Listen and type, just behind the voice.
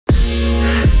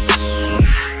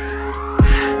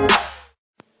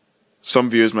Some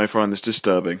viewers may find this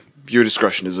disturbing. Viewer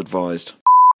discretion is advised.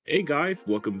 Hey guys,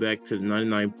 welcome back to the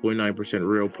 99.9%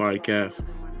 Real Podcast.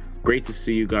 Great to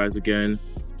see you guys again.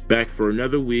 Back for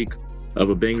another week of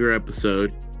a banger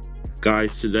episode.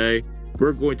 Guys, today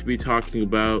we're going to be talking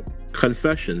about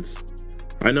confessions.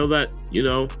 I know that,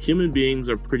 human beings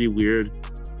are pretty weird,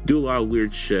 do a lot of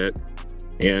weird shit,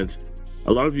 and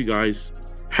a lot of you guys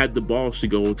had the balls to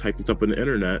go and type this up on the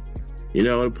internet, in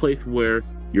a place where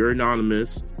you're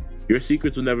anonymous, your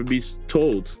secrets will never be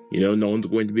told, no one's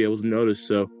going to be able to notice.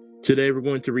 So today we're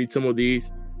going to read some of these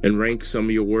and rank some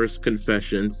of your worst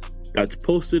confessions that's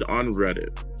posted on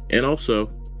Reddit. And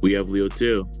also, we have Leo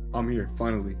too. I'm here,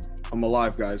 finally. I'm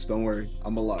alive, guys. Don't worry.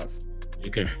 I'm alive.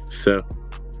 Okay, so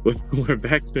we're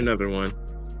back to another one.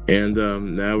 And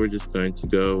now we're just going to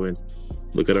go and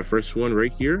look at our first one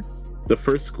right here. The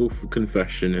first school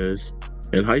confession is,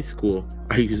 in high school,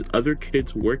 I used other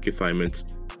kids' work assignments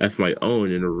as my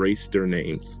own and erased their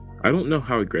names. I don't know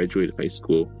how I graduated high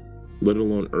school, let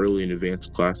alone early and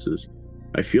advanced classes.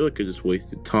 I feel like I just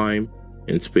wasted time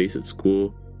and space at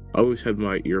school. I always had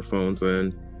my earphones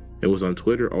in and was on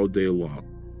Twitter all day long.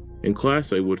 In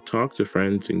class, I would talk to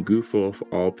friends and goof off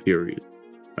all period.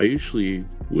 I usually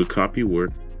would copy work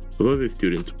of other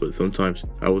students, but sometimes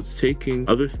I was taking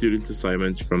other students'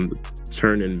 assignments from the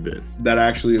turn-in bin. That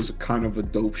actually is kind of a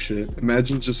dope shit.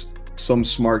 Imagine just some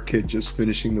smart kid just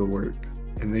finishing the work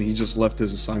and then he just left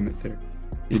his assignment there.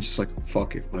 He's just like,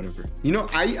 fuck it, whatever.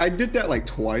 I did that like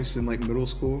twice in like middle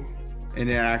school and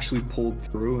it actually pulled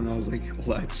through and I was like,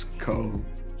 let's go.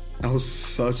 I was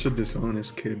such a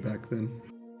dishonest kid back then.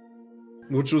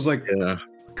 Which was like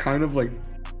kind of like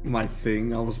my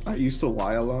thing. I used to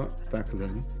lie a lot back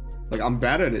then. Like, I'm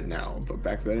bad at it now, but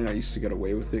back then I used to get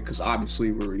away with it because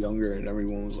obviously we were younger and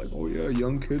everyone was like, oh yeah,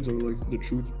 young kids are like the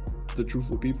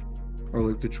truthful people, or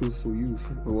like the truthful youth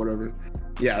or whatever.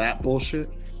 Yeah, that bullshit.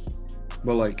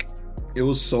 But like, it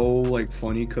was so like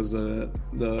funny because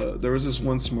there was this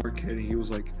one smart kid and he was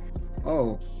like,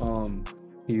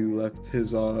 he left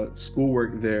his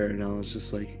schoolwork there, and I was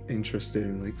just like interested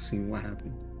in like seeing what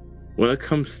happened. When it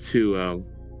comes to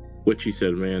what you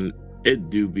said, man, it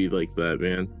do be like that,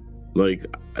 man. Like,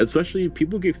 especially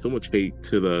people gave so much hate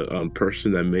to the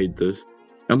person that made this.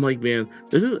 I'm like, man,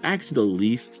 this is actually the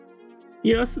least.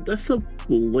 That's the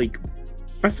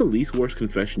least worst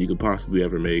confession you could possibly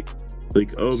ever make.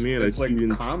 Like, oh man, it's like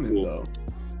common though.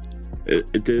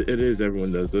 It is.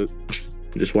 Everyone does it.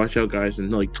 Just watch out, guys,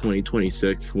 in like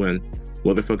 2026 when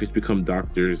motherfuckers become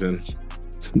doctors and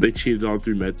they cheated all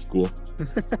through med school.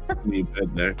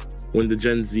 When the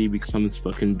Gen Z becomes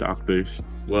fucking doctors.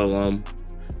 Well,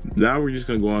 now we're just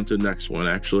gonna go on to the next one,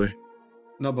 actually.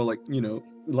 No, but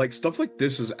like stuff like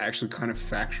this is actually kind of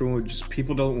factual. Just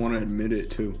people don't want to admit it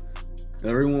too.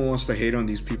 Everyone wants to hate on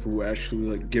these people who actually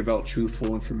like give out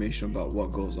truthful information about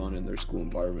what goes on in their school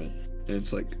environment. And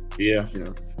it's like, yeah,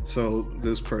 So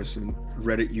this person,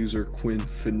 Reddit user Quinn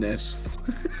Finesse,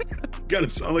 gotta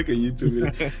sound like a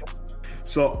YouTuber.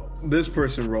 So this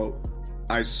person wrote,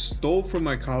 I stole from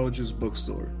my college's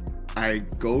bookstore. I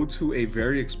go to a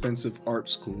very expensive art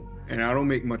school and I don't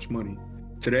make much money.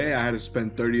 Today I had to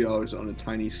spend $30 on a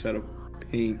tiny set of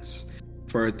paints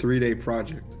for a 3-day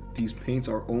project. These paints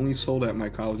are only sold at my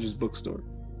college's bookstore.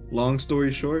 Long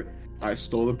story short, I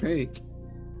stole the paint.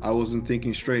 I wasn't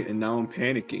thinking straight and now I'm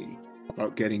panicking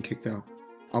about getting kicked out.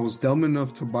 I was dumb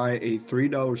enough to buy a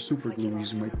 $3 super glue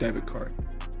using my debit card.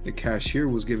 The cashier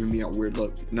was giving me a weird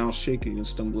look, now shaking and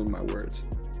stumbling my words.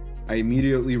 I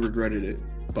immediately regretted it,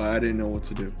 but I didn't know what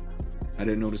to do. I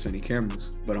didn't notice any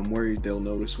cameras, but I'm worried they'll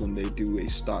notice when they do a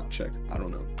stock check. I don't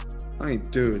know. I mean,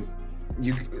 dude,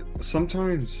 you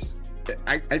sometimes,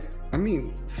 I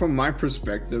mean, from my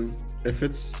perspective, if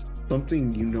it's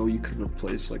something you could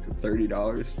replace, like a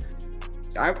 $30,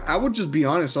 I would just be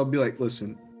honest. I'll be like,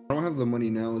 listen, I don't have the money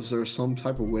now. Is there some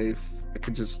type of way I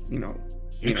could just,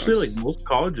 Actually, like most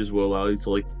colleges will allow you to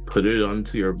like put it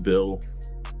onto your bill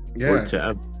or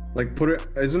tab. Like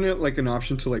isn't it like an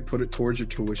option to like put it towards your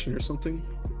tuition or something?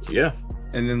 Yeah.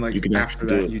 And then like after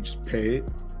that you just pay it.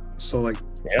 So like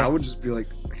I would just be like,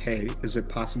 hey, is it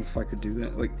possible if I could do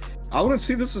that? Like I wouldn't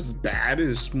see this as bad.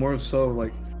 It's more so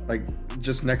like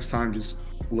just next time just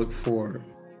look for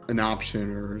an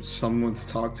option or someone to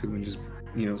talk to and just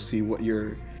see what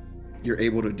you're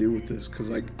able to do with this, because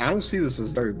like I don't see this as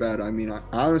very bad. I mean, I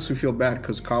honestly feel bad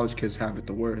because college kids have it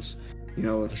the worst.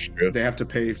 If they have to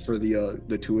pay for the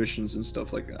tuitions and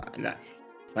stuff like that.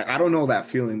 Like I don't know that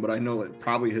feeling, but I know it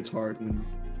probably hits hard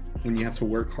when you have to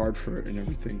work hard for it and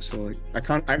everything. So like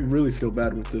I really feel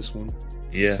bad with this one.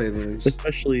 Yeah. To say the least.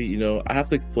 Especially I have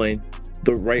to explain.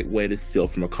 the right way to steal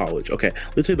from a college. Okay,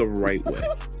 let's say the right way.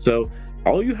 So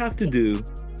all you have to do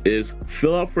is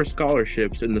fill out for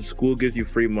scholarships and the school gives you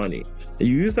free money. And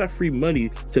you use that free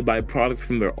money to buy products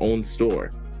from their own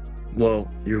store.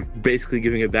 Well, you're basically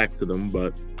giving it back to them,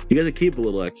 but you got to keep a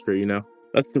little extra, you know?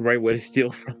 That's the right way to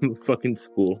steal from the fucking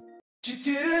school.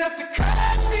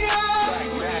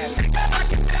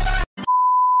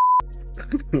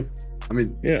 I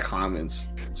mean, Yeah. comments.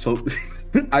 So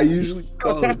I usually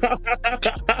call. What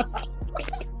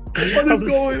is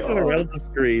going on? Around the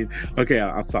screen. Okay,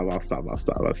 I'll stop.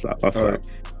 All right.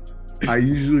 I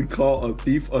usually call a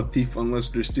thief unless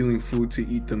they're stealing food to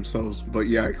eat themselves. But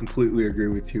yeah, I completely agree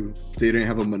with you. They didn't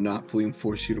have a monopoly and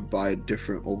force you to buy a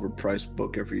different overpriced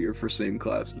book every year for same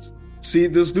classes. See,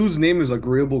 this dude's name is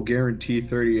Agreeable Guarantee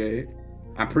 38.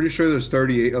 I'm pretty sure there's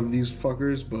 38 of these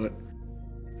fuckers, but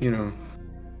you know,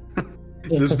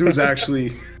 this dude's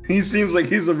actually, he seems like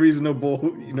he's a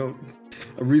reasonable, you know,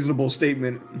 a reasonable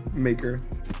statement maker.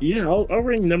 Yeah, I'll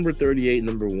rank number 38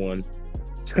 number 1.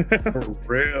 For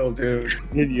real, dude.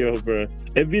 Yo, bro.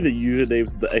 It'd be the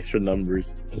usernames with the extra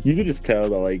numbers. You could just tell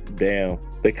that, like, damn,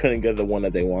 they couldn't get the one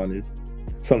that they wanted.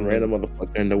 Some random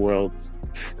motherfucker in the world.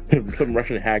 Some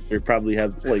Russian hacker probably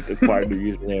had, like, acquired their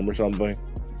username or something.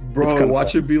 Bro,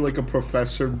 watch it be like a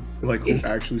professor, like, who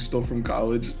actually stole from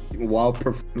college while,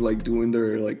 like, doing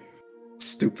their, like,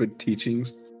 stupid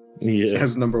teachings. Yeah.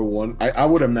 As number 1. I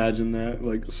would imagine that.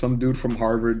 Like, some dude from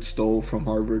Harvard stole from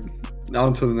Harvard. Now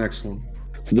on to the next one.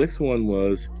 So next one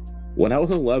was, when I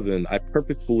was 11, I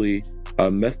purposefully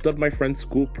messed up my friend's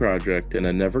school project and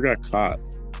I never got caught.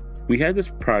 We had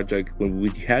this project when we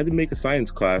had to make a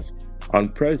science class on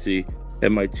Prezi,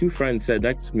 and my 2 friends sat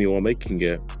next to me while making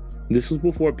it. This was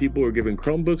before people were given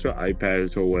Chromebooks or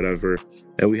iPads or whatever,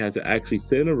 and we had to actually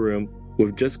sit in a room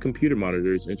with just computer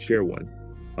monitors and share one.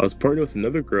 I was partnered with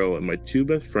another girl and my 2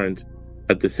 best friends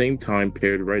at the same time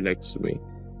paired right next to me.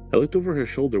 I looked over her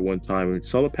shoulder one time and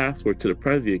saw the password to the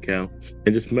Prezi account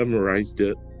and just memorized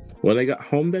it. When I got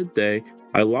home that day,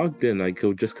 I logged in and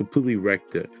I just completely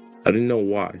wrecked it. I didn't know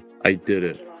why. I did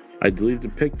it. I deleted the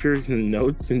pictures and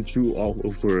notes and drew all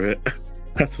over it.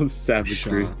 That's some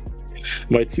savagery.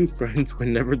 My 2 friends were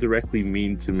never directly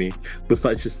mean to me,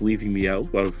 besides just leaving me out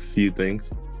of a few things.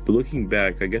 But looking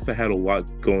back, I guess I had a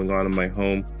lot going on in my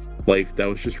home life that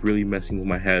was just really messing with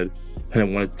my head, and I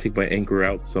wanted to take my anger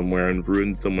out somewhere and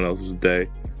ruin someone else's day.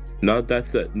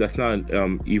 That's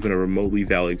not even a remotely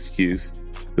valid excuse.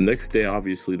 The next day,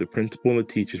 obviously, the principal and the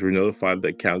teachers were notified that the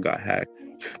account got hacked.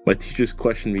 My teachers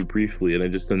questioned me briefly, and I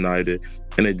just denied it,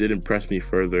 and it didn't press me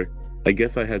further. I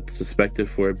guess I had suspected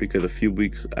for it because a few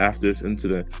weeks after this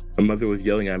incident, my mother was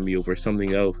yelling at me over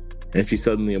something else, and she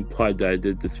suddenly implied that I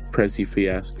did this Prezi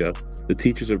fiasco. The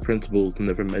teachers or principals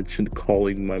never mentioned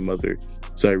calling my mother,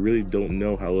 so I really don't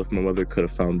know how else my mother could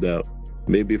have found out.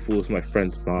 Maybe if it was my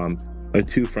friend's mom. My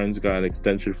 2 friends got an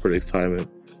extension for the assignment.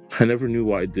 I never knew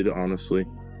why I did it, honestly.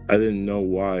 I didn't know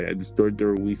why. I destroyed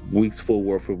their week's full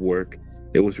worth of work.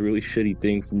 It was a really shitty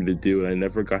thing for me to do, and I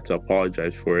never got to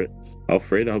apologize for it. I'm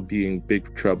afraid I'll be in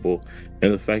big trouble,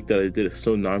 and the fact that I did it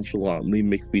so nonchalantly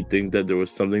makes me think that there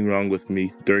was something wrong with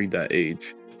me during that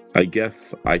age. I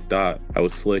guess I thought I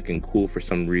was slick and cool for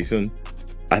some reason.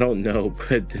 I don't know,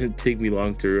 but it didn't take me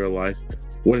long to realize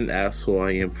what an asshole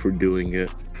I am for doing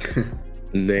it.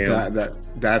 Damn.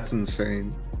 That's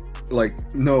insane. Like,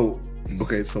 no.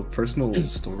 Okay, so personal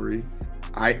story.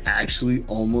 I actually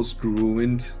almost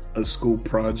ruined a school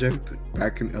project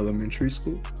back in elementary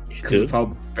school because of how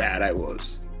bad I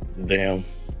was. Damn.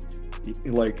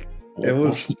 Like, it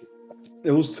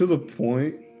was to the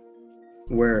point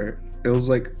where it was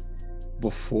like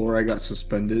before I got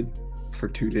suspended for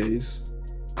 2 days.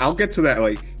 I'll get to that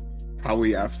like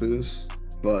probably after this,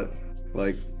 but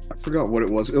like I forgot what it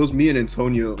was. It was me and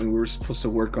Antonio, and we were supposed to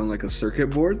work on like a circuit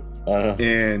board.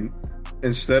 And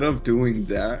instead of doing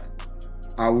that,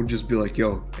 I would just be like,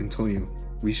 yo, Antonio,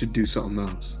 we should do something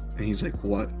else. And he's like,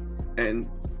 what? And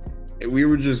we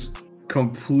were just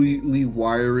completely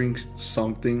wiring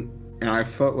something, and I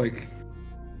felt like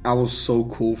I was so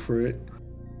cool for it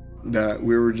that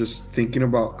we were just thinking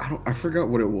about, I forgot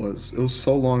what it was. It was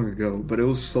so long ago, but it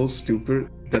was so stupid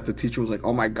that the teacher was like,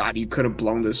 oh my god, you could have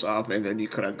blown this up and then you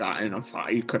could have gotten a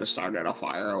fire, you could have started a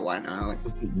fire or whatnot.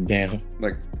 Like, damn.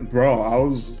 Like, bro,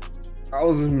 I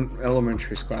was in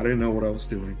elementary school. I didn't know what I was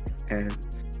doing, and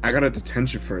I got a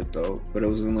detention for it though, but it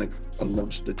was in like a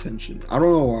lunch detention. I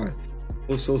don't know why. It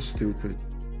was so stupid.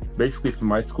 Basically, for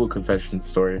my school confession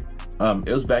story,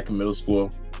 it was back in middle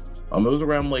school. It was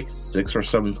around like 6th or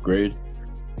 7th grade.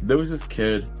 There was this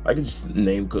kid. I can just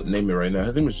name it right now.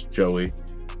 His name was Joey.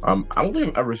 I don't think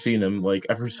I've ever seen him like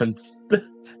ever since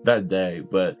that day.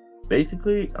 But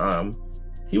basically,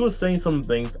 he was saying some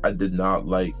things I did not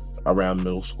like around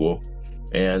middle school,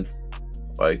 and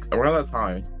like around that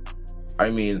time, I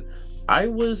mean, I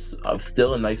was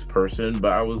still a nice person,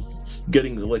 but I was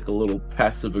getting like a little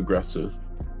passive aggressive.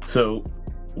 So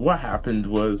what happened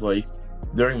was, like,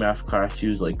 during math class, she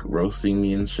was like roasting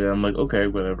me and shit. I'm like, okay,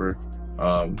 whatever.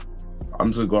 I'm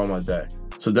just gonna go on my day.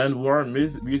 So then we're in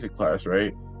music class,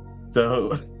 right?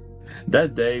 So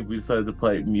that day we decided to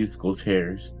play musical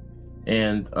chairs,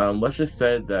 and let's just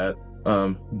say that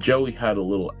Joey had a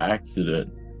little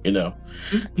accident, you know.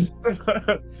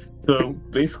 So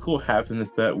basically what happened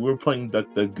is that we were playing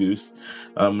Duck Duck Goose.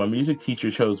 My music teacher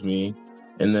chose me,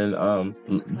 and then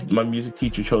my music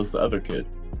teacher chose the other kid.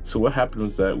 So what happened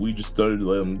was that we just started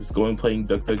just going playing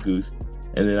Duck Duck Goose,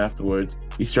 and then afterwards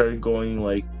he started going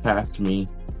like past me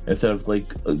instead of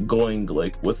like going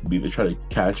like with me to try to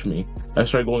catch me. I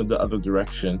started going the other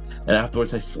direction, and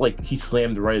afterwards he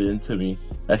slammed right into me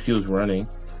as he was running.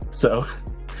 So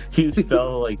he just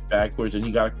fell like backwards, and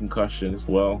he got a concussion as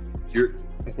well.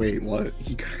 Wait, what?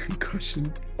 He got a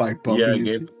concussion by bumping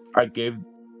into? I gave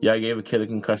a kid a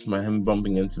concussion by him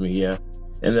bumping into me, yeah.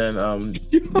 And then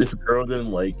this girl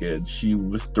didn't like it. She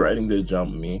was threatening to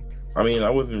jump me. I mean, I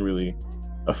wasn't really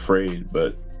afraid,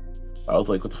 but I was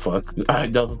like, what the fuck?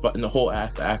 That was in the whole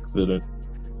ass accident.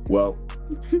 Well,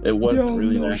 it wasn't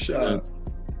really an accident.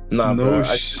 Nah, no, but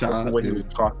I shot the way he was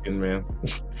talking, man.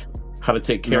 How to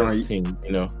take care of things,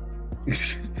 you know.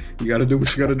 You gotta do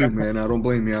what you gotta do, man. I don't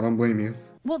blame you.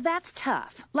 Well, that's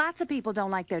tough. Lots of people don't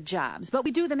like their jobs, but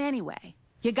we do them anyway.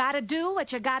 You gotta do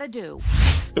what you gotta do.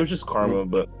 It was just karma,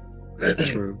 but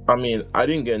true. I mean, I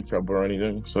didn't get in trouble or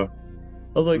anything, so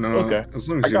I was like, okay. As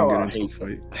long as you didn't get into a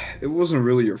fight. It wasn't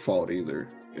really your fault either.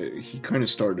 He kind of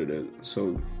started it,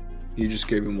 so you just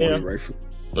gave him what he rightfully.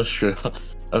 That's true.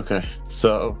 Okay,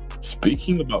 so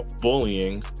speaking about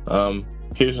bullying,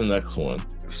 here's the next one.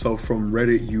 So from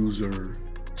Reddit user,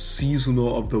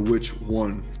 Seasonal of the Witch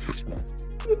 1.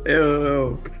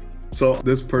 Ew. So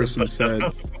this person said,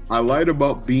 I lied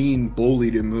about being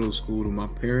bullied in middle school to my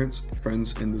parents,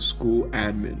 friends, and the school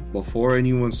admin. Before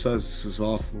anyone says this is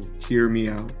awful, hear me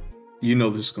out. You know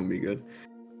this is gonna be good.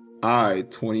 I,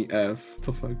 20F,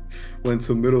 the fuck, went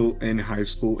to middle and high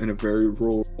school in a very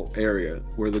rural area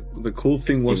where the cool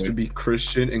thing was to be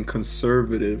Christian and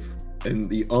conservative, and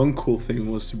the uncool thing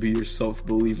was to be yourself,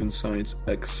 believe in science,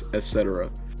 etc.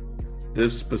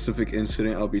 This specific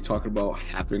incident I'll be talking about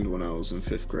happened when I was in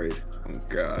 5th grade. Oh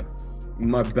god.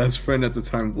 My best friend at the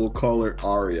time, we'll call her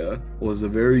Aria, was a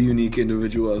very unique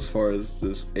individual as far as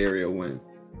this area went.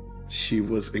 She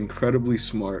was incredibly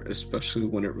smart, especially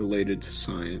when it related to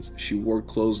science. She wore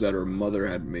clothes that her mother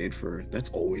had made for her.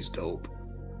 That's always dope.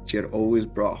 She had always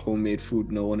brought homemade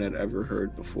food no one had ever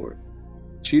heard before.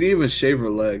 She'd even shave her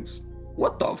legs.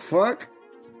 What the fuck?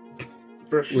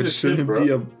 Which shouldn't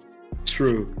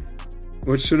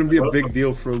be a big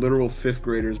deal for literal 5th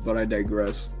graders, but I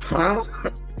digress. Huh?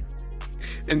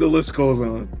 And the list goes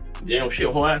on. Damn shit,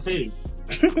 whole ass eating.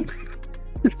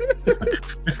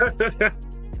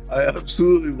 I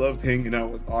absolutely loved hanging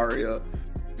out with Aria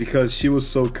because she was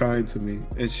so kind to me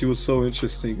and she was so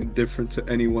interesting and different to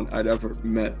anyone I'd ever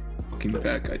met. Looking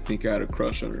back, I think I had a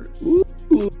crush on her.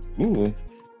 Ooh,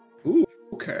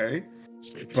 okay.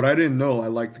 But I didn't know I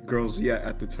liked the girls yet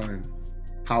at the time.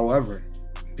 However,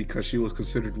 because she was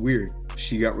considered weird,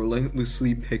 she got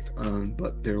relentlessly picked on,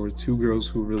 but there were 2 girls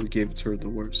who really gave it to her the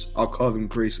worst. I'll call them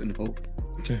Grace and Hope.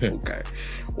 Okay.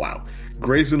 Wow.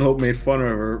 Grace and Hope made fun of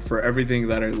her for everything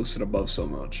that I listed above so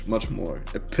much more.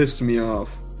 It pissed me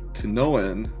off to no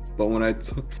end, but when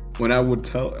I would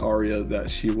tell Aria that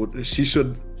she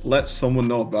should let someone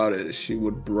know about it, she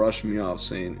would brush me off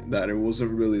saying that it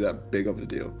wasn't really that big of a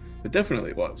deal. It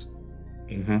definitely was.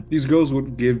 Mm-hmm. These girls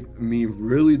would give me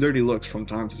really dirty looks from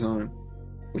time to time,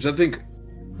 which I think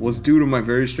was due to my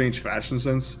very strange fashion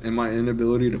sense and my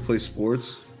inability to play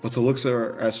sports, but the looks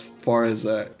are as far as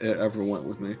it ever went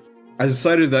with me. I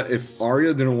decided that if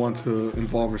Aria didn't want to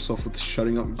involve herself with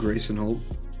shutting up Grace and Hope,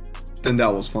 then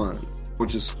that was fine. I would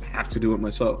just have to do it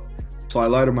myself. So I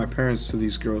lied to my parents to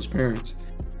these girls' parents.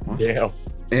 Yeah.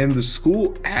 And the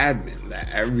school admin that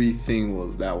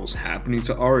everything that was happening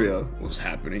to Aria was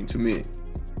happening to me.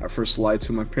 I first lied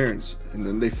to my parents, and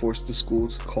then they forced the school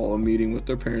to call a meeting with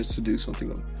their parents to do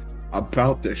something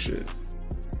about this shit.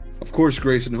 Of course,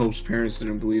 Grace and Hope's parents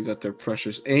didn't believe that their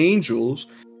precious angels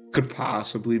could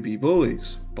possibly be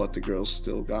bullies, but the girls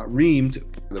still got reamed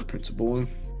by the principal and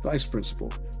vice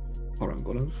principal. Hold on,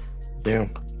 go down.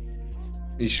 Damn.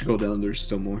 You should go down, there's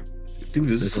still more. Dude,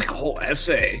 this is like a whole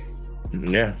essay.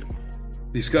 Yeah.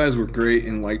 These guys were great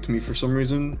and liked me for some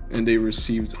reason, and they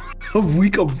received a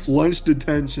week of lunch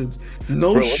detentions.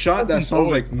 No Bro, shot that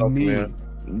sounds like me. Man.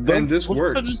 And this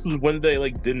worked. This was when they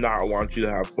like did not want you to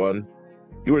have fun.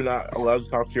 You were not allowed to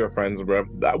talk to your friends, bro.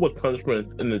 That was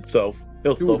punishment in itself. It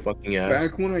was so Dude, fucking ass.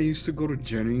 Back when I used to go to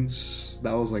Jennings,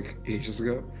 that was like ages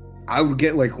ago, I would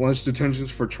get like lunch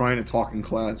detentions for trying to talk in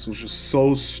class, which is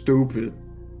so stupid.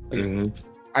 Like, Mhm.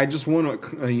 I just want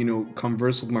to,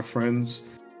 converse with my friends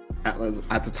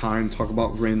at the time, talk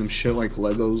about random shit like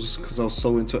Legos, because I was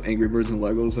so into Angry Birds and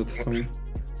Legos at the time.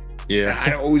 Yeah.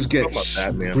 I always get Talk about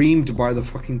that, man. screamed by the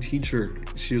fucking teacher.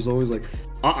 She was always like,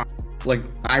 Like,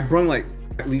 I brought like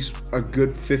at least a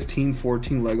good 15,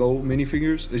 14 Lego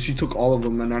minifigures, and she took all of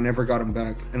them, and I never got them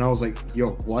back. And I was like,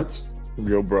 yo, what?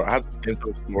 Yo, bro, I have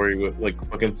a story with like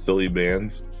fucking silly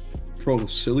bands. Bro,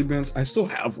 silly bands, I still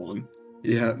have one.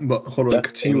 Yeah, but hold on, That's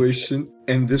continuation.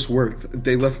 And this worked.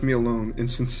 They left me alone. And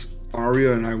since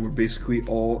Arya and I were basically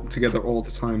all together all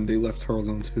the time, they left her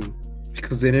alone too.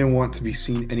 Because they didn't want to be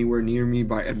seen anywhere near me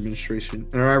by administration.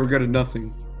 And I regretted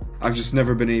nothing. I've just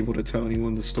never been able to tell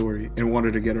anyone the story and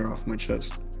wanted to get her off my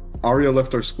chest. Arya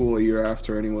left our school a year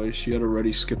after anyway. She had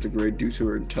already skipped a grade due to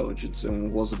her intelligence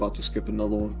and was about to skip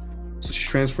another one. So she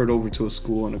transferred over to a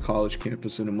school on a college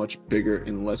campus in a much bigger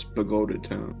and less bigoted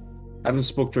town. I haven't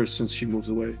spoke to her since she moved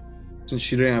away, since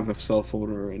she didn't have a cell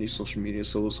phone or any social media,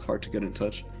 so it was hard to get in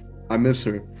touch. I miss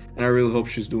her, and I really hope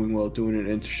she's doing well, doing an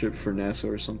internship for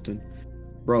NASA or something.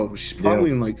 Bro, she's probably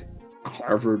in like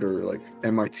Harvard or like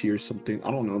MIT or something.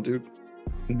 I don't know, dude.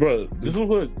 Bro, this was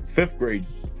what, 5th grade.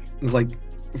 Like,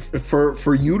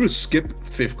 for you to skip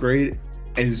 5th grade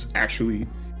is actually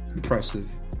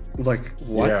impressive. Like,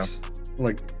 what? Yeah.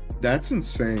 Like, that's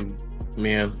insane.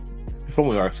 Man, if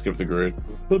only I skipped a grade.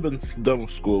 Would have been done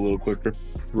with school a little quicker.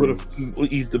 Would have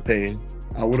eased the pain.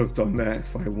 I would have done that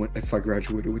if I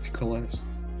graduated with your class.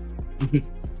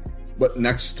 But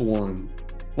next one,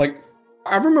 like,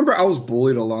 I remember I was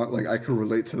bullied a lot. Like, I could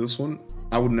relate to this one.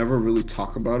 I would never really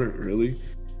talk about it, really,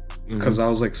 because I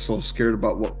was like so scared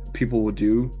about what people would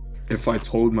do if I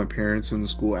told my parents and the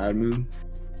school admin,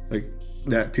 like,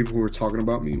 that people were talking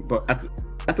about me. But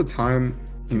at the time,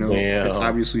 like,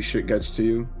 obviously shit gets to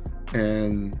you,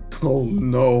 and oh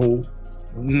no,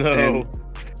 No,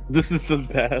 this is the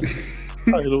bad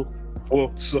title.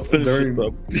 Well, so finish during it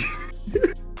up.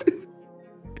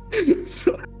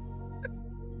 so,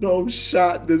 no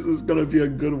shot, this is gonna be a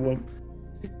good one.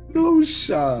 No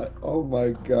shot. Oh my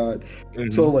god.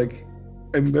 So like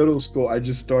in middle school, I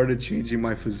just started changing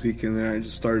my physique, and then I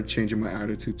just started changing my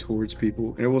attitude towards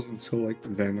people. And it wasn't until like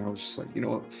then I was just like, you know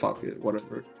what, fuck it,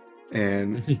 whatever.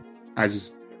 And I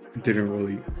just didn't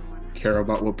really care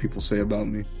about what people say about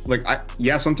me. Like,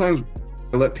 sometimes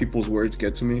I let people's words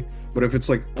get to me, but if it's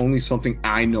like only something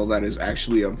I know that is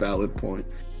actually a valid point,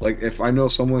 like if I know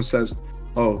someone says,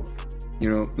 oh,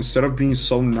 instead of being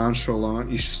so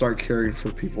nonchalant, you should start caring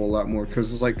for people a lot more,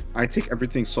 because it's like I take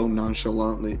everything so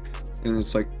nonchalantly, and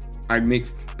it's like I make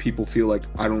people feel like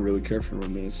I don't really care for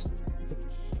them,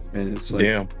 and it's like,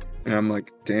 damn. And I'm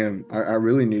like, damn, I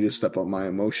really need to step up my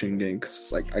emotion game, because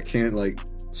it's like I can't like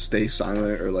stay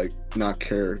silent or like not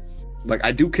care. Like,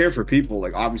 I do care for people,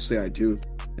 like obviously I do,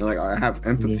 and like I have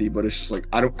empathy, but it's just like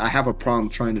I have a problem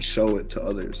trying to show it to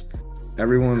others.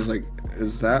 Everyone's like,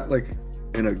 is that like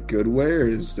in a good way or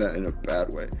is that in a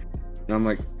bad way? And I'm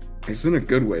like, it's in a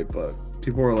good way, but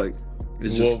people are like,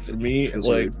 For me, like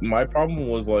weird. My problem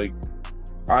was like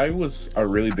I was a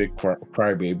really big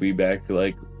crybaby back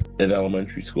like in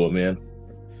elementary school, man.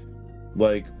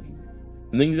 Like,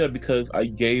 I think that because I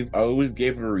always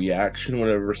gave a reaction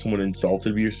whenever someone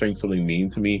insulted me or saying something mean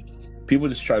to me. People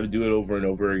just try to do it over and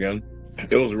over again.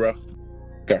 It was rough.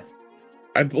 Okay.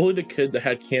 I bullied a kid that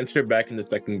had cancer back in the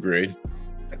 2nd grade.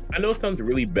 I know it sounds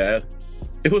really bad.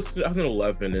 It was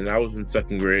 2011 and I was in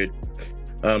 2nd grade,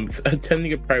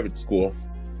 attending a private school.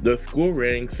 The school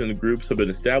ranks and the groups have been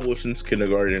established since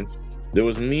kindergarten. There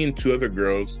was me and 2 other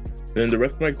girls, and then the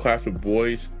rest of my class were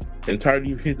boys. The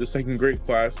entirety of the 2nd grade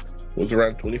class was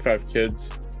around 25 kids.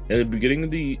 In the beginning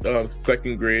of the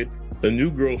 2nd grade, a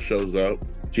new girl shows up.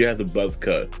 She has a buzz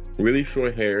cut, really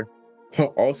short hair.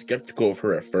 All skeptical of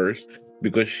her at first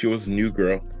because she was a new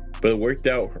girl, but it worked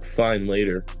out fine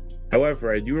later.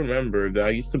 However, I do remember that I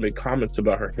used to make comments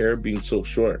about her hair being so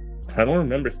short. I don't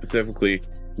remember specifically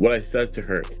what I said to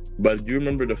her, but I do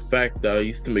remember the fact that I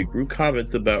used to make rude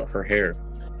comments about her hair.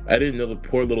 I didn't know the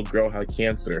poor little girl had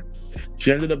cancer.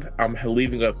 She ended up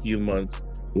leaving a few months.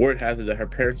 Word has it that her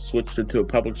parents switched her to a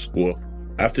public school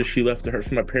after she left to hear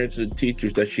from my parents and the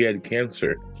teachers that she had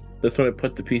cancer. That's when I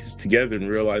put the pieces together and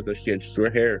realized that she had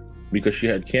short hair because she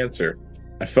had cancer.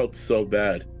 I felt so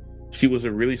bad. She was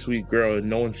a really sweet girl, and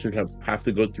no one should have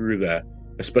to go through that,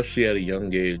 especially at a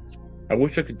young age. I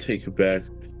wish I could take it back.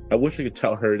 I wish I could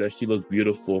tell her that she looked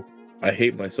beautiful. I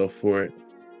hate myself for it.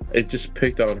 It just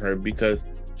picked on her because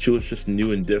she was just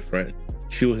new and different.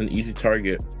 She was an easy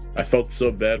target. I felt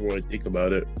so bad when I think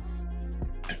about it.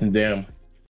 Damn.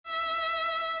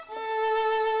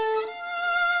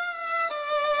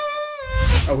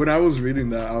 When I was reading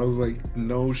that, I was like,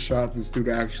 no shot this dude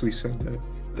actually said that.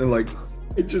 And like,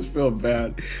 it just felt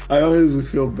bad. I honestly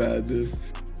feel bad, dude.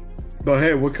 But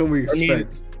hey, what can we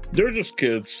expect? They're just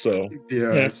kids, so.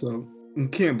 Yeah, so you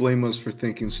can't blame us for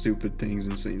thinking stupid things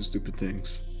and saying stupid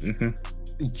things. Mm-hmm.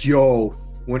 Yo,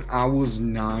 when I was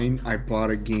 9, I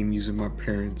bought a game using my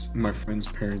friend's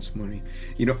parents' money.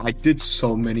 You know, I did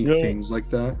so many things like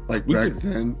that. Like back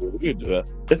then. We could do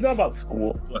that. It's not about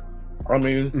school, but I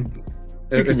mean,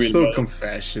 it's still a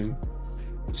confession.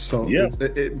 So yeah,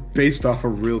 it based off a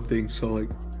real thing. So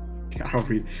like, I'll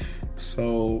read.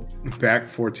 So back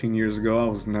 14 years ago, I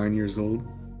was 9 years old.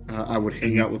 I would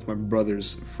hang out with my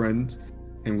brother's friends,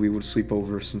 and we would sleep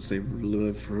over since they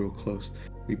lived real close.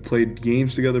 We played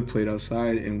games together, played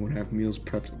outside, and would have meals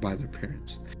prepped by their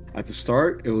parents. At the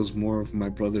start, it was more of my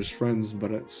brother's friends,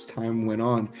 but as time went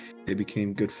on, they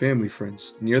became good family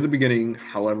friends. Near the beginning,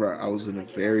 however, I was in a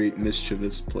very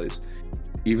mischievous place.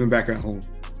 Even back at home,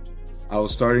 I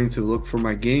was starting to look for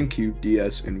my GameCube,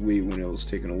 DS, and Wii when it was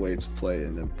taken away to play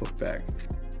and then put back.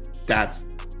 That's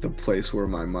the place where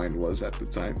my mind was at the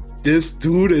time. This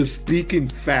dude is speaking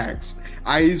facts.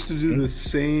 I used to do the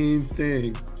same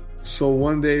thing. So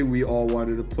one day we all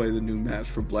wanted to play the new match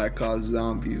for Black Ops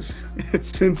Zombies.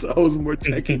 Since I was more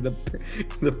techy, the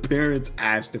parents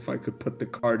asked if I could put the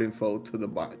card info to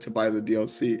buy the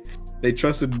DLC. They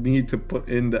trusted me to put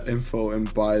in the info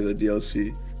and buy the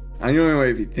DLC. I know you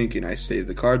might be thinking I saved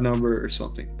the card number or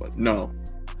something, but no.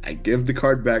 I give the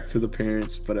card back to the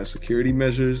parents, but as security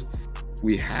measures,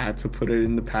 we had to put it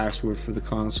in the password for the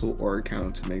console or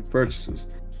account to make purchases.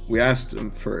 We asked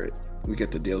them for it. We get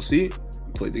the DLC,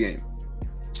 we play the game.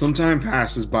 Some time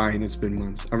passes by and it's been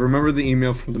months. I remember the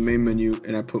email from the main menu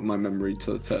and I put my memory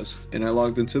to the test and I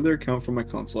logged into their account from my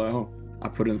console at home. I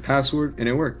put in the password and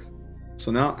it worked.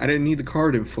 So now I didn't need the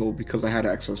card info because I had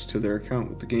access to their account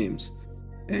with the games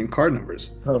and card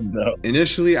numbers. Oh no.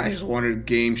 Initially, I just wanted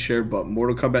game share, but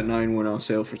Mortal Kombat 9 went on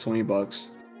sale for $20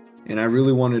 and I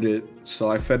really wanted it, so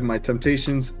I fed my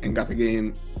temptations and got the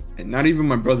game, and not even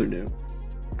my brother knew.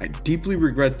 I deeply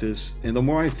regret this, and the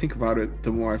more I think about it,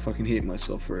 the more I fucking hate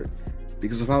myself for it,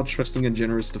 because of how trusting and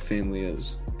generous the family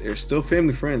is. They're still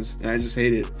family friends, and I just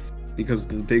hate it because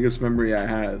the biggest memory I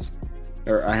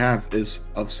have is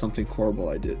of something horrible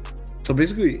I did. So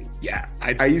basically, yeah,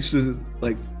 I used to,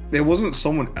 like, it wasn't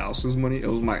someone else's money, it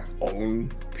was my own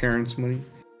parents' money.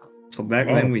 So back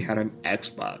then we had an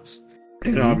Xbox.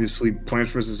 And obviously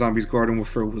Plants vs. Zombies Garden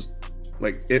Warfare was,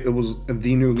 like, it was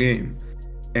the new game.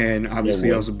 And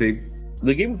obviously I was a big...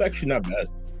 The game was actually not bad.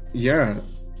 Yeah.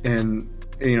 And,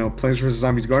 you know, Plants vs.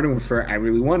 Zombies Garden Warfare, I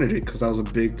really wanted it because I was a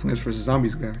big Plants vs.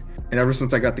 Zombies guy. And ever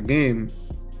since I got the game,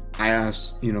 I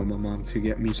asked, you know, my mom to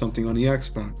get me something on the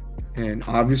Xbox. And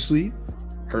obviously,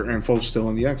 her info's still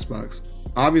on the Xbox.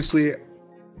 Obviously,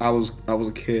 I was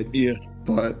a kid. Yeah.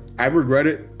 But I regret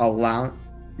it a lot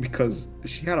because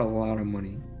she had a lot of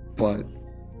money. But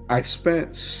I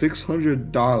spent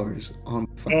 $600 on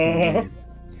the fucking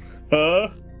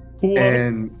game.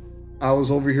 And I was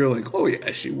over here like, oh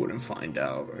yeah, she wouldn't find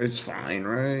out. It's fine,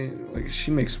 right? Like, she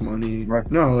makes money. Right.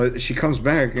 No, she comes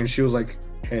back and she was like,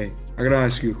 hey, I gotta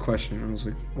ask you a question. I was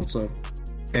like, what's up?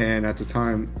 And at the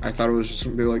time, I thought it was just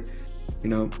gonna be like, you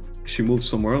know, she moved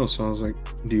somewhere else. So I was like,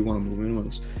 do you want to move in with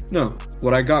us? No.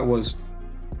 What I got was,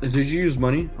 did you use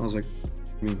money? I was like,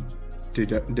 I mean,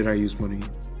 did I use money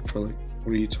for, like,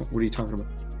 what are you talking about?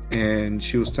 And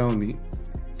she was telling me,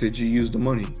 did you use the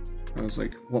money? I was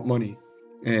like, what money?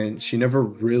 And she never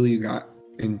really got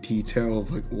in detail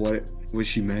of, like, what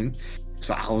she meant.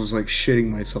 So I was like shitting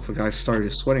myself. Like, I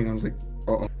started sweating. I was like,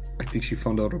 oh, I think she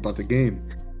found out about the game.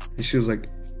 And she was like,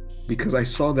 because I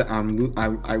saw that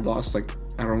I lost, like,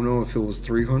 I don't know if it was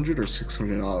 $300 or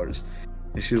 $600.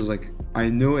 And she was like, I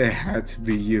knew it had to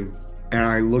be you. And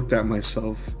I looked at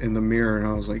myself in the mirror and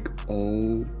I was like,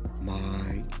 oh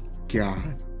my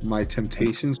God. My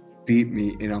temptations beat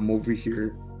me and I'm over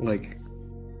here like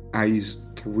I used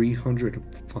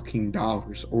 $300 fucking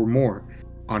dollars or more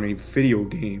on a video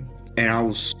game. And I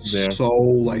was so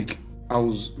like, I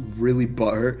was really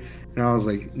butthurt. And I was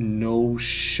like, no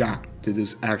shot did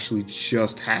this actually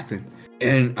just happen.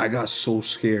 And I got so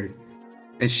scared.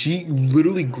 And she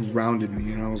literally grounded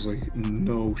me. And I was like,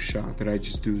 no shot did I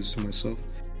just do this to myself.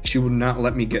 She would not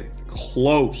let me get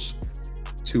close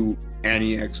to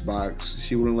any Xbox.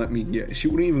 She wouldn't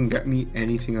even get me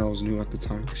anything that was new at the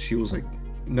time. She was like,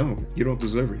 no, you don't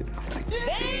deserve it. I'm like,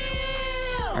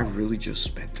 damn, I really just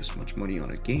spent this much money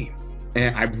on a game.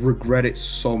 And I regret it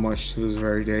so much to this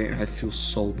very day, and I feel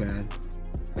so bad.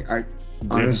 Like,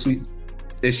 honestly,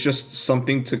 it's just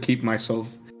something to keep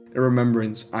myself in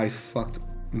remembrance. I fucked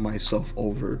myself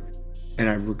over, and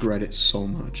I regret it so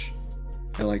much.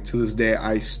 And like to this day,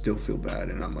 I still feel bad,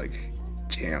 and I'm like,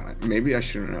 damn, maybe I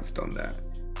shouldn't have done that.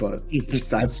 But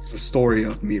that's the story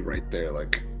of me right there.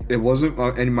 Like, it wasn't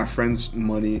any of my friends'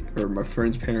 money or my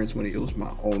friends' parents' money. It was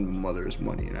my own mother's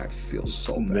money, and I feel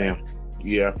so bad. Man.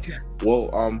 Yeah.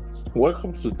 Well, when it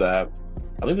comes to that,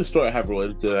 I think the story I have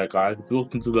related to that, guys, if you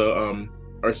listen to the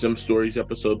our Sim Stories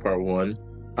episode part 1,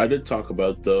 I did talk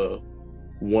about the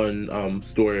one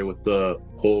story with the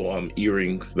whole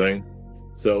earrings thing.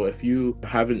 So if you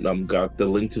haven't got the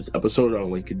link to this episode, I'll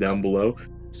link it down below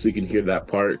so you can hear that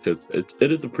part, because it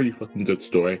is a pretty fucking good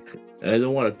story, and I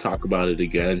don't want to talk about it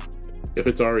again if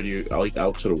it's already like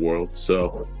out to the world.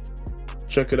 So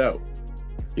check it out.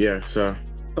 Yeah. So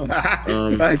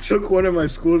I took one of my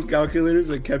school's calculators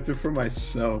and kept it for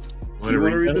myself. Do you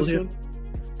want to read this one?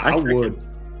 I would.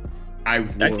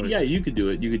 Actually, yeah, you could do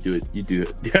it. You do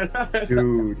it.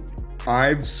 Dude,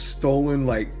 I've stolen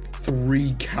like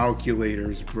 3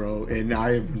 calculators, bro, and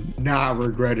I have not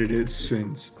regretted it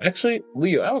since. Actually,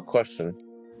 Leo, I have a question.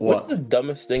 What's the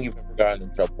dumbest thing you've ever gotten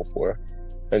in trouble for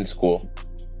in school?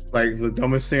 Like the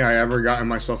dumbest thing I ever gotten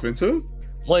myself into?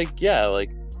 Like, yeah,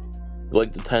 like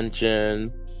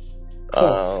detention.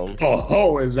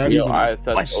 Is that even I a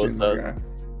said question?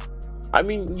 I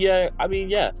mean, yeah.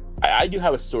 I do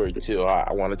have a story too.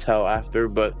 I want to tell after,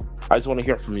 but I just want to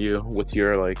hear from you with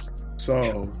your what's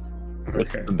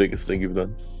the biggest thing you've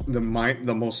done? The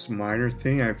most minor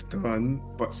thing I've done,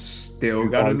 but still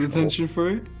got a detention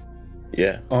for it.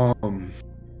 Yeah.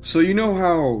 So you know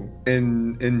how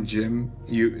in gym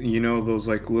you know those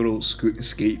like little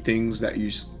skate things that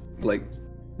you like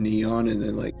neon and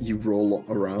then like you roll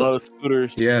around. Oh, the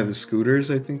scooters. Yeah, the scooters,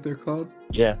 I think they're called.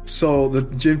 Yeah. So the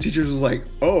gym teachers was like,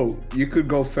 "Oh, you could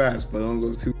go fast, but don't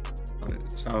go too on it."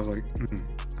 So I was like,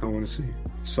 I want to see.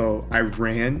 So I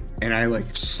ran and I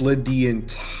like slid the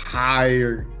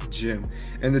entire gym,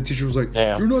 and the teacher was like,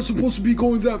 "Damn. You're not supposed to be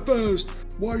going that fast.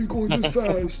 Why are you going this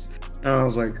fast?" And I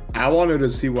was like, I wanted to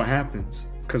see what happens,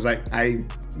 because I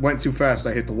went too fast.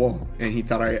 I hit the wall, and he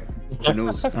thought I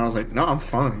nose. And I was like, no, I'm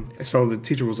fine. So the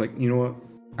teacher was like, you know what?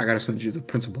 I gotta send you to the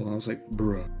principal. And I was like,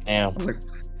 bruh. Damn. I was like,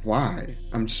 why?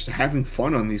 I'm just having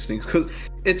fun on these things, because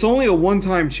it's only a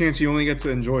one-time chance. You only get to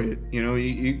enjoy it. You know,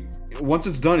 you once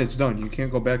it's done, it's done. You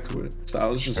can't go back to it. So I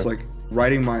was just like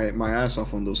riding my ass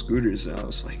off on those scooters, and I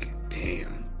was like,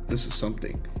 damn, this is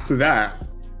something. To that,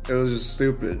 it was just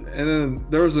stupid. And then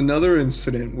there was another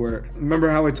incident where, remember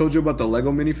how I told you about the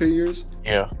Lego minifigures?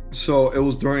 Yeah. So it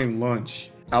was during lunch.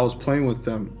 I was playing with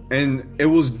them, and it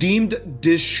was deemed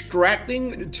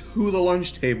distracting to the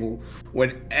lunch table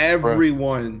when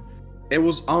everyone, it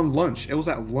was on lunch. It was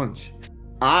at lunch.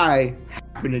 I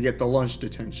happened to get the lunch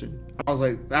detention. I was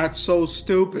like, that's so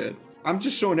stupid. I'm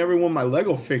just showing everyone my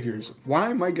Lego figures. Why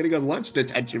am I getting a lunch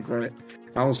detention for it?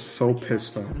 I was so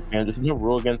pissed off. And there's no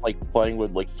rule against playing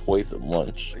with toys at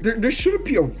lunch. There shouldn't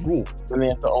be a rule. I mean,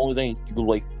 that's the only thing you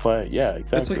can play. Yeah,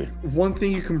 exactly. It's like one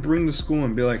thing you can bring to school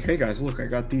and be like, hey guys, look, I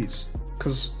got these.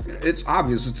 Because it's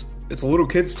obvious, it's a little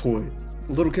kid's toy.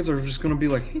 Little kids are just gonna be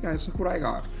like, hey guys, look what I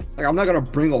got. Like, I'm not gonna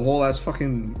bring a whole ass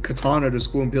fucking katana to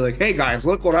school and be like, hey guys,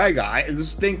 look what I got.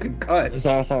 This thing could cut.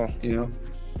 You know?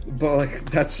 But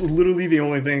that's literally the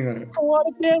only thing. That's a lot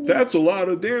of damage. That's a lot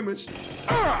of damage.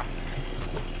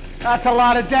 That's a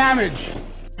lot of damage.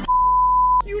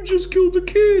 You just killed a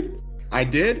kid. I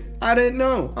did? I didn't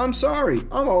know. I'm sorry.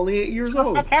 I'm only 8 years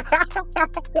old.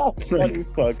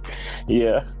 Fuck.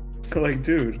 Yeah. Like,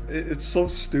 dude, it's so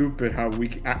stupid how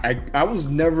I was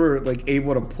never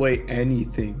able to play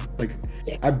anything. Like,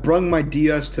 I brung my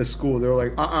DS to school. They were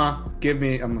like, give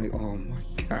me. I'm like, oh my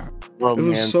god. Bro, it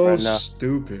was so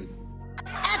stupid.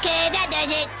 Okay, that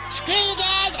does it. Screw you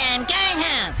guys, I'm going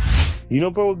home. You know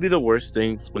what would be the worst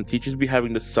things? When teachers be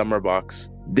having the summer box.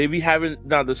 They be having,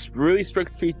 now the really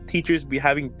strict teachers be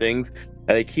having things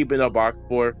that they keep in a box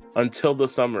for until the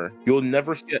summer. You'll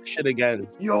never see that shit again.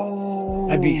 Yo!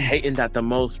 I'd be hating that the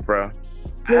most, bro.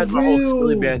 I had my whole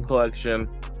Silly Band collection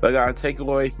that I gotta take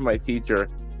away from my teacher,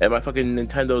 and my fucking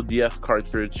Nintendo DS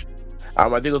cartridge. I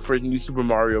think it was for New Super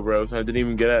Mario Bros. And I didn't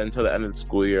even get it until the end of the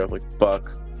school year. I was like,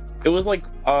 fuck. It was like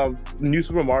New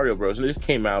Super Mario Bros. And it just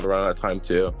came out around that time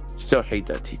too. Still hate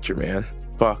that teacher, man.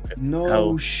 Fuck.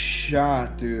 No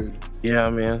shot, dude. Yeah,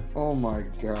 man. Oh my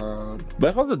god.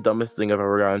 That's not the dumbest thing I've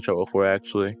ever gotten in trouble for,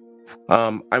 actually.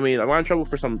 I mean, I got in trouble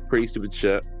for some pretty stupid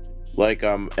shit. Like,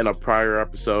 in a prior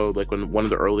episode, like when one of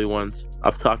the early ones,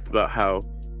 I've talked about how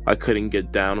I couldn't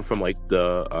get down from like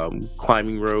the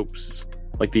climbing ropes,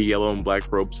 like the yellow and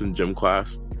black ropes in gym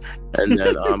class, and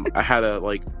then I had a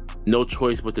like no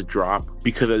choice but to drop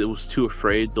because I was too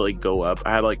afraid to like go up.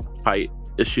 I had like height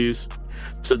issues,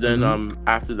 so then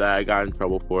after that I got in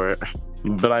trouble for it.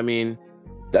 But I mean,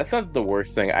 that's not the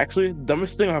worst thing. Actually, the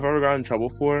dumbest thing I've ever gotten in trouble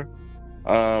for.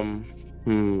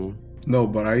 No,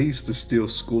 but I used to steal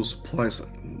school supplies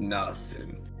like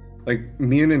nothing. Like,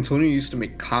 me and Antonio used to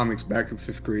make comics back in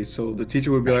 5th grade, so the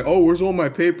teacher would be like, oh, where's all my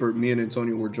paper? Me and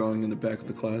Antonio were drawing in the back of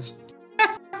the class.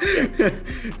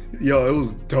 Yo, it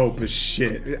was dope as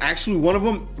shit. Actually, one of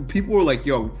them, people were like,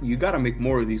 yo, you gotta make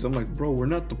more of these. I'm like, bro, we're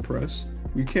not the press.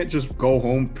 We can't just go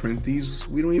home, print these.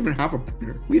 We don't even have a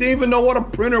printer. We didn't even know what a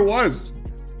printer was.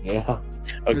 Yeah.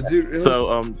 Okay. Dude, it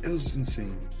it was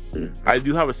insane. I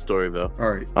do have a story though.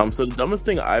 All right. So the dumbest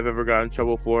thing I've ever gotten in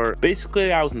trouble for,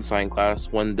 basically I was in science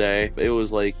class one day. It was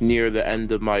like near the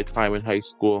end of my time in high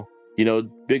school. You know,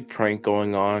 big prank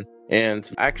going on.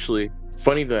 And actually,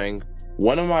 funny thing,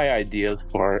 one of my ideas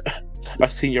for a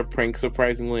senior prank,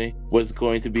 surprisingly, was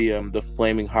going to be the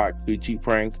flaming hot coochie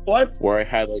prank. What? Where I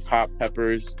had like hot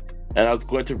peppers and I was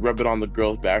going to rub it on the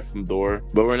girl's bathroom door,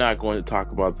 but we're not going to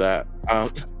talk about that.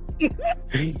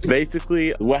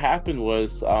 Basically, what happened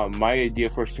was my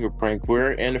idea for a senior prank.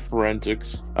 We're in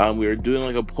forensics. We were doing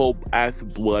like a whole ass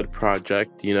blood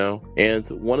project, you know, and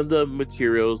one of the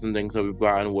materials and things that we've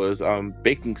gotten was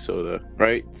baking soda,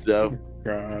 right? So,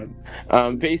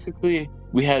 God. Basically,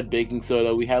 we had baking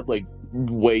soda. We had like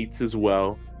weights as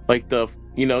well, like the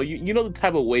you know the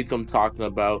type of weights I'm talking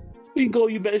about.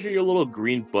 You measure your little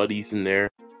green buddies in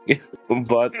there.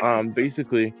 But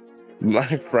basically, my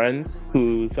friend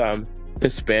who's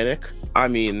Hispanic, I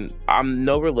mean, I'm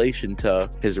no relation to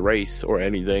his race or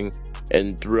anything,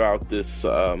 and throughout this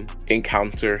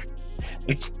encounter,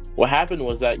 what happened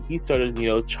was that he started,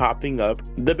 chopping up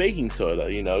the baking soda.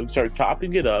 He started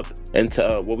chopping it up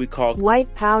into what we call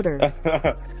white powder.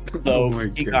 So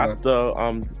he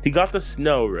got the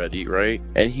snow ready, right?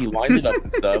 And he lined it up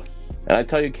and stuff. And I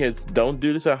tell you, kids, don't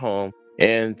do this at home.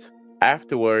 And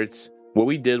afterwards, what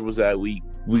we did was that we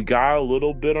got a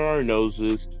little bit on our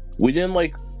noses. We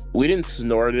didn't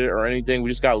snort it or anything.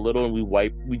 We just got a little, and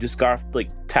we just got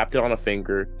tapped it on a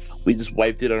finger. We just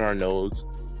wiped it on our nose,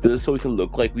 just so we could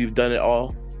look like we've done it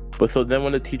all. But so then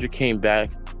when the teacher came back,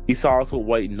 he saw us with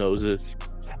white noses,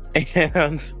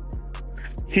 and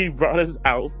he brought us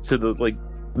out to the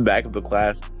back of the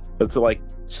class. And so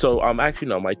actually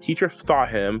no, my teacher saw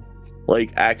him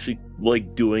actually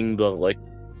doing the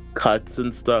cuts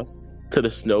and stuff to the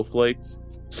snowflakes.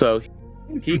 So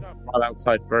he got brought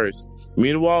outside first.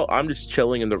 Meanwhile, I'm just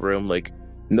chilling in the room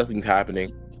nothing's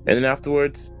happening. And then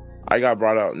afterwards, I got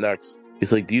brought out next.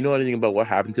 He's like, do you know anything about what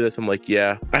happened to this? I'm like,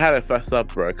 yeah. I had to fess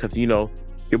up, bro, because your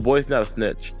boy's not a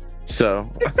snitch. So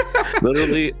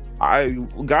literally, I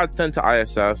got sent to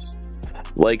ISS.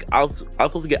 I was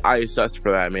supposed to get ISS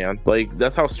for that, man.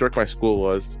 That's how strict my school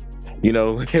was.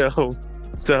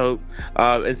 So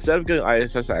instead of getting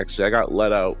ISS, actually, I got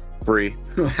let out free.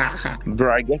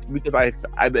 Bro, I guess because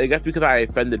I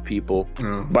offended people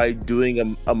by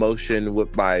doing a motion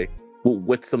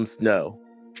with some snow.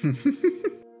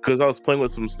 Because I was playing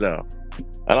with some snow,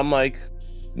 and I'm like,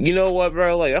 you know what,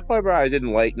 bro? That's why, bro, I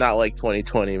didn't not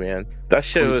 2020, man. That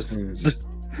shit was.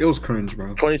 It was cringe, bro.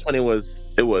 2020 was,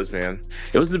 man.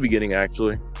 It was the beginning,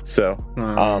 actually. So,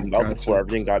 that was before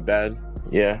everything got bad.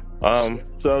 Yeah.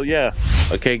 So yeah.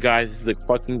 Okay, guys, this is the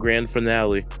fucking grand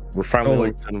finale. We're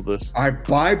finally done with this. I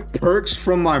buy perks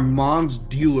from my mom's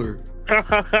dealer.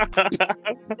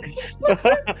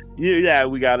 Yeah,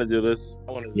 we gotta do this.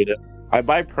 I want to read it. I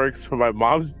buy perks from my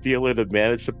mom's dealer to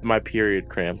manage my period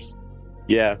cramps.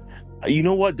 Yeah. You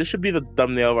know what? This should be the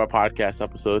thumbnail of our podcast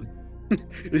episode.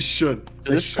 It should.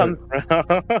 So this comes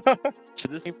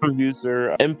from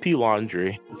producer MP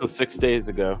Laundry. This was 6 days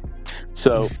ago.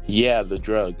 So yeah, the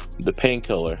drug, the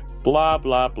painkiller, blah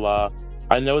blah blah.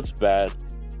 I know it's bad,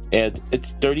 and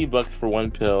it's $30 for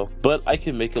one pill, but I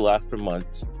can make it last for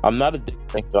months. I'm not addicted,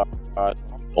 thank God. I'm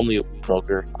only a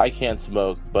smoker. I can't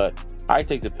smoke, but I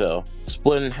take the pill,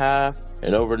 split in half,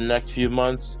 and over the next few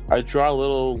months, I draw a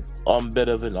little bit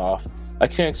of it off. I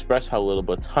can't express how little,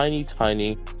 but tiny,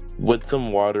 with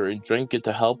some water and drink it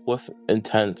to help with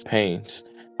intense pains.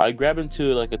 I grab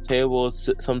into a table,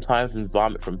 sit sometimes, and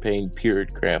vomit from pain,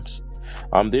 period cramps.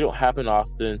 They don't happen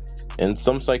often, and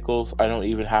some cycles I don't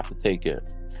even have to take it.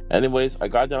 Anyways, I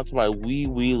got down to my wee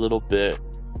little bit,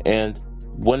 and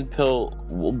One pill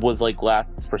was like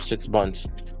last for 6 months.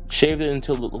 Shaved it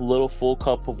into a little full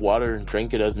cup of water and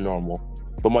drank it as normal.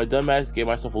 But my dumbass gave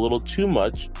myself a little too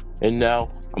much, and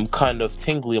now I'm kind of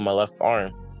tingly in my left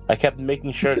arm. I kept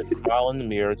making sure to smile in the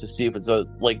mirror to see if it's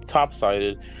like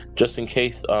top-sided, just in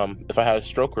case if I had a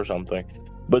stroke or something.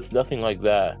 But it's nothing like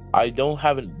that. I don't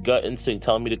have a gut instinct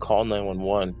telling me to call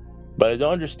 911, but I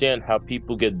don't understand how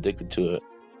people get addicted to it.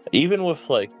 Even with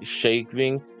like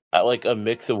shaving at like a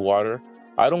mix of water,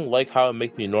 I don't like how it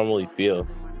makes me normally feel.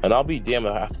 And I'll be damned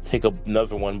if I have to take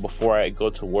another one before I go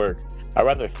to work. I'd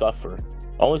rather suffer.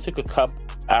 I only took a cup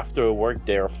after a work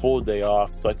day or a full day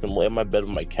off so I can lay in my bed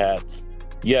with my cats.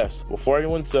 Yes, before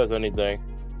anyone says anything,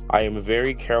 I am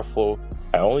very careful.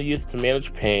 I only use it to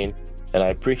manage pain, and I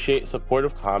appreciate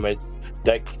supportive comments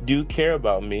that do care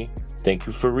about me. Thank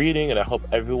you for reading, and I hope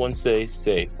everyone stays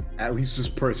safe. At least this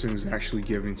person is actually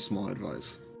giving small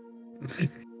advice.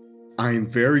 I am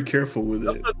very careful with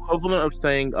That's it. the equivalent of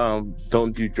saying,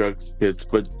 don't do drugs, kids,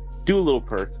 but do a little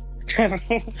perk.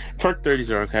 Perk 30s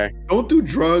are okay. Don't do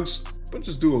drugs, but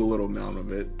just do a little amount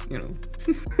of it, you know.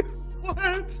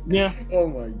 What? Yeah. Oh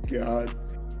my god.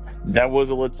 That was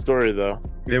a lit story, though.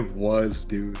 It was,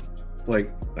 dude.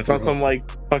 Like, That's not some, like,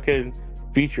 fucking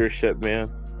feature shit,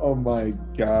 man. oh my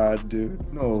god,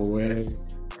 dude. No way.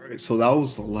 Alright, so that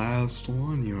was the last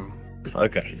one, yo.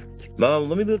 Okay. Now,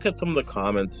 let me look at some of the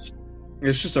comments.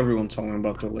 It's just everyone talking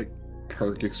about their, like,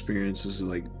 perk experiences,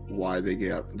 like, why they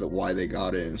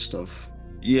got it and stuff.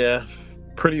 Yeah,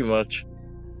 pretty much.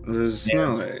 There's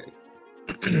no, like...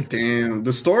 Damn,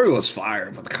 the story was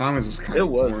fire, but the comments was kind of It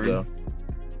was, boring. though.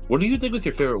 What do you think was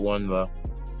your favorite one, though?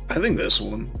 I think this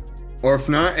one. Or if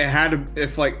not, it had to,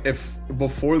 if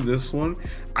before this one,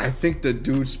 I think the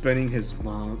dude spending his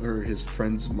mom or his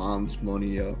friend's mom's money,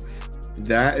 yo,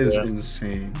 that is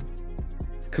insane.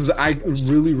 Cause I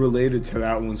really related to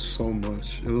that one so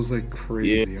much. It was like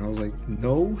crazy. I was like,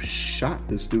 no shot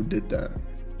this dude did that.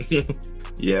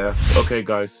 Yeah. Okay,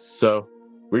 guys. So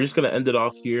we're just gonna end it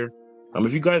off here.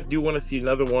 If you guys do want to see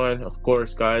another one, of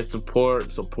course, guys,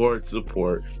 support.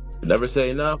 Never say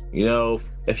enough. You know,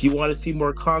 if you want to see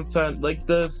more content like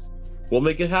this, we'll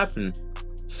make it happen.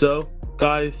 So,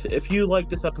 guys, if you like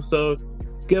this episode,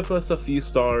 give us a few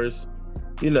stars.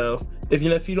 You know, if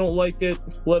you don't like it,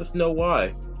 let us know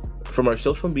why. From our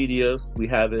social medias, we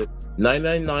have it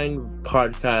 999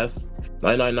 Podcast,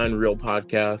 999 Real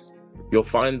Podcast. You'll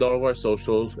find all of our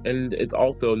socials, and it's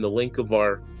also in the link of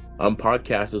our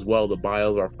podcast as well, the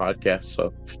bio of our podcast.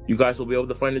 So you guys will be able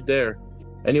to find it there.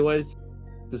 Anyways,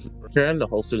 this is Bertrand, the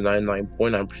host of the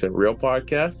 99.9% Real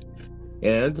Podcast,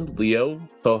 and Leo,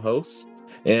 co-host.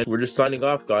 And we're just signing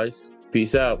off, guys.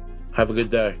 Peace out. Have a good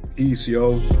day. Peace,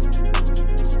 yo.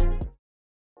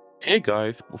 Hey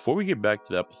guys, before we get back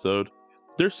to the episode,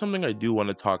 there's something I do want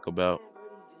to talk about.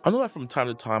 I know that from time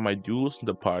to time I do listen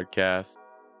to podcasts,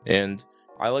 and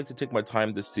I like to take my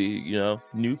time to see,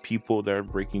 new people that are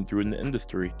breaking through in the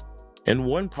industry. And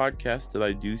one podcast that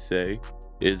I do say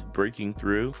is breaking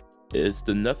through is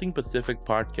the Nothing Pacific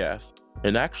podcast.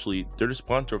 And actually, they're the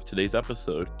sponsor of today's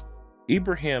episode.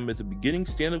 Abraham is a beginning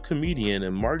stand-up comedian,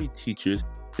 and Marty teaches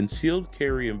concealed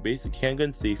carry and basic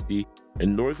handgun safety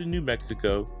in northern New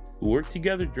Mexico, who work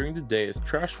together during the day as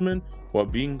trashmen while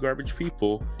being garbage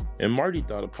people, and Marty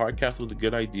thought a podcast was a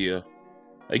good idea.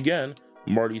 Again,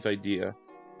 Marty's idea.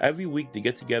 Every week they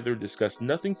get together and discuss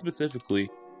nothing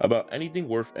specifically about anything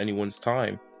worth anyone's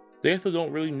time. They also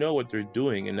don't really know what they're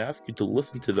doing and ask you to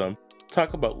listen to them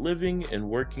talk about living and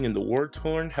working in the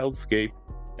war-torn hellscape,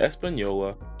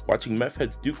 Espanola, watching meth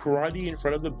heads do karate in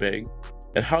front of the bank,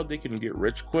 and how they can get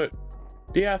rich quick.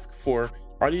 They ask for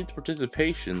audience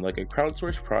participation like a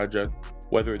crowdsourced project,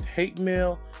 whether it's hate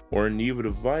mail or in need of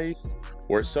advice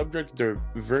or a subject they're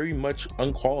very much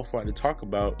unqualified to talk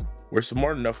about or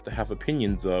smart enough to have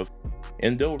opinions of,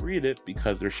 and they'll read it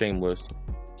because they're shameless.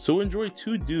 So enjoy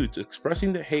two dudes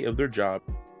expressing the hate of their job,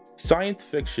 science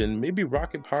fiction, maybe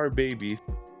rocket powered babies,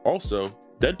 also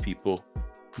dead people.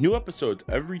 New episodes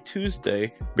every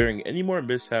Tuesday, bearing any more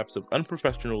mishaps of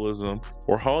unprofessionalism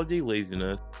or holiday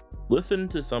laziness. Listen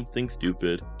to Something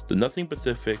Stupid, the Nothing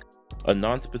Pacific, a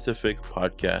non-specific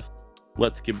podcast.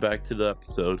 Let's get back to the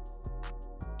episode.